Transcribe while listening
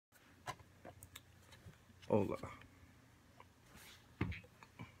Hola.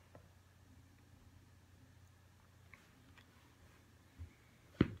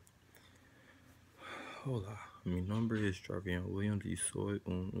 Hola, mi nombre es Jarvian Williams y soy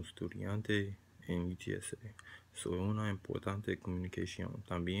un estudiante en UTSA. Soy una importante comunicación.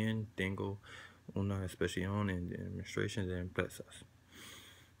 También tengo una especialización en administración de empresas.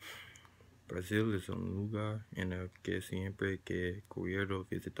 Brasil es un lugar en el que siempre que quiero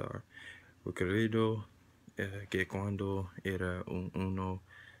visitar. Recuerdo que cuando era uno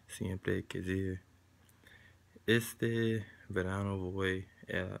siempre quise. Este verano voy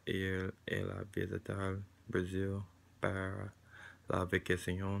a ir a visitar Brasil para la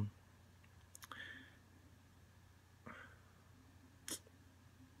vacación.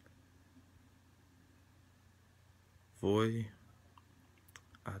 Voy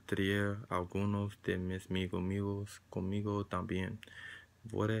a traer algunos de mis amigos conmigo también.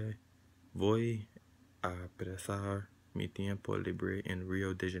 Voy a pasar mi tiempo libre en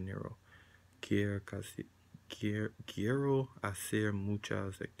Río de Janeiro. Quiero hacer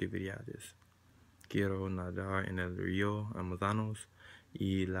muchas actividades. Quiero nadar en el río Amazonas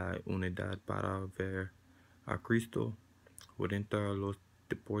y la unidad para ver a Cristo, orientar los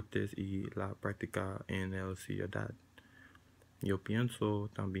deportes y la práctica en la ciudad. Yo pienso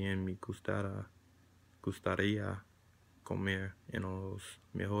también me gustaría comer en los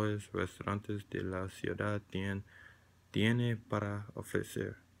mejores restaurantes de la ciudad tiene para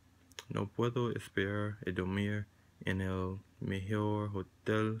ofrecer. No puedo esperar a dormir en el mejor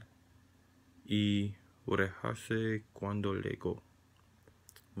hotel y relajarse cuando llego.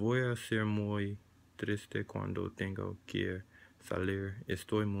 Voy a ser muy triste cuando tengo que salir.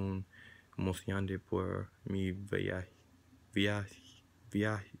 Estoy muy emocionado por mi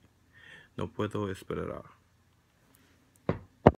viaje. No puedo esperar.